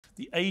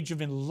the age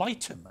of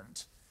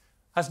enlightenment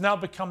has now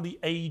become the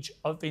age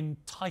of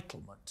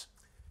entitlement.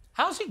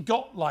 How's it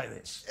got like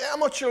this? Yeah, I'm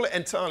not sure it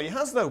entirely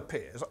has, though,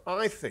 Piers.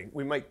 I think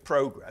we make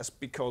progress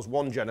because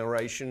one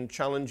generation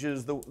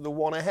challenges the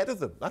one ahead of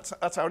them.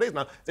 That's how it is.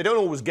 Now, they don't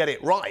always get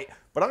it right,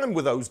 but I'm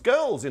with those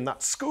girls in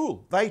that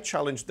school. They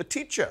challenged the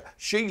teacher.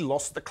 She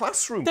lost the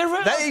classroom.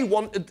 They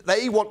wanted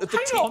the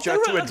teacher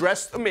to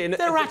address them in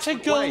They're a at a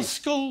different girls' way.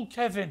 school,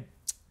 Kevin.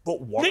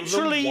 But one of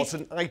them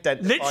wasn't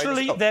identified.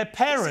 Literally, their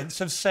parents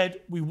have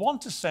said, we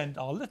want to send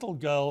our little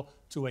girl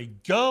to a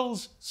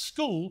girls'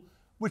 school,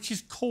 which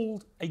is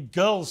called a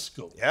girls'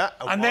 school. Yeah,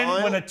 and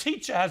then when a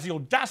teacher has the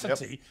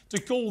audacity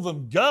to call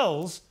them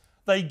girls,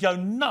 they go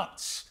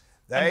nuts.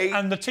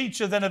 And the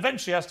teacher then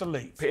eventually has to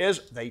leave.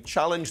 Piers, they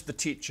challenge the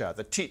teacher.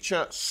 The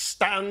teacher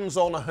stands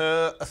on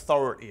her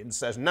authority and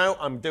says, no,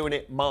 I'm doing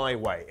it my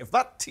way. If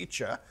that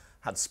teacher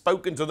had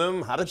spoken to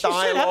them, had a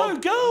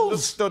dialogue,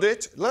 understood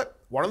it. Look,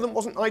 one of them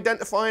wasn't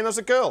identifying as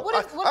a girl.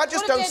 I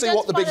just don't see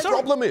what the big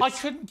problem is.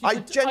 I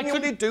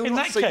genuinely do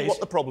not see what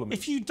the problem is.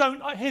 If you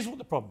don't, here's what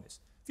the problem is.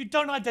 If you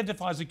don't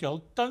identify as a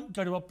girl, don't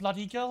go to a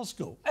bloody girls'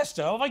 school.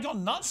 Esther, have I got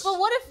nuts? But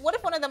what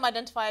if one of them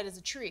identified as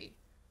a tree?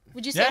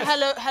 Would you say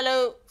hello,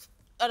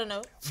 I don't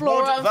know,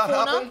 flora and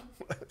fauna?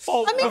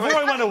 Well, before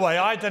I went away,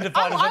 I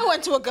identified I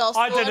went to a girls'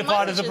 school. I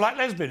identified as a black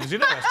lesbian, as you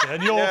know, Esther,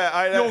 and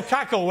your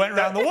cackle went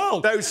around the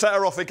world. Don't set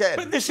her off again.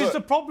 But this is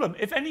the problem.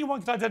 If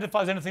anyone can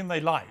identify as anything they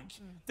like,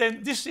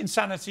 then this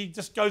insanity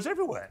just goes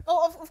everywhere.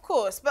 Oh, of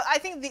course. But I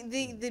think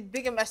the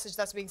bigger message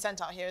that's being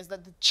sent out here is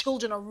that the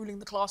children are ruling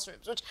the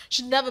classrooms, which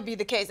should never be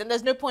the case. And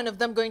there's no point of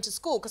them going to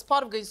school, because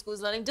part of going to school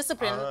is learning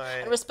discipline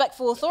and respect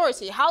for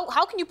authority.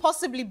 How can you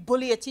possibly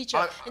bully a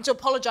teacher into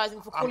apologising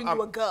for calling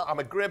you a girl? I'm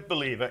a great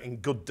believer in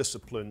good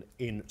discipline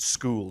in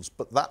schools,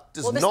 but that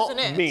does not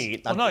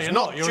mean... Well, no, you're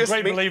not. You're a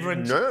great believer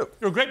in... No.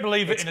 You're a great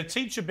believer in a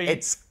teacher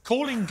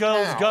calling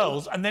girls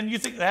girls, and then you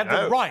think they have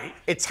the right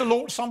to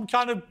launch some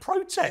kind of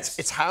protest.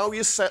 It's how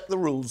you set the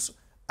rules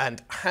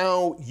and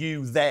how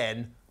you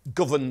then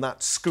govern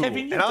that school.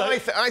 Kevin, I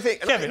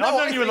think Kevin, I've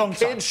known you a long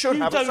time.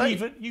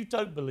 You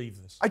don't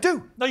believe this. I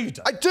do. No, you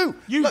don't. I do.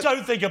 You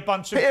don't think a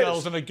bunch of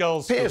girls in a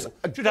girls' school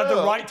should have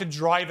the right to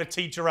drive a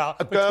teacher out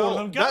and call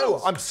them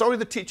girls? No, I'm sorry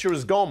the teacher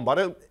has gone, but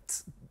I don't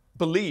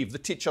believe the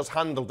teachers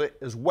handled it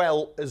as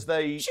well as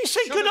they She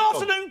said, good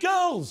afternoon,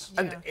 girls.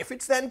 And if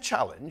it's then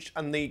challenged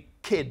and the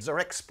kids are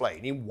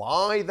explaining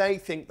why they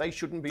think they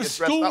shouldn't be addressed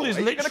that way... The school is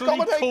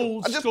literally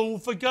called School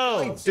for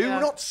Girls. I do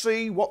not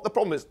see what the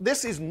problem is.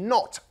 This is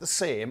not the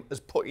same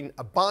as putting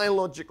a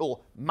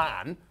biological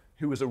man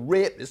who is a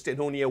rapist in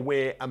only a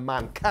way a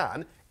man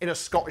can in a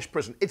Scottish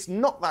prison. It's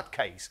not that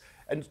case.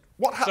 And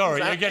what happens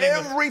now, you're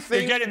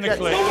getting the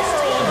clip.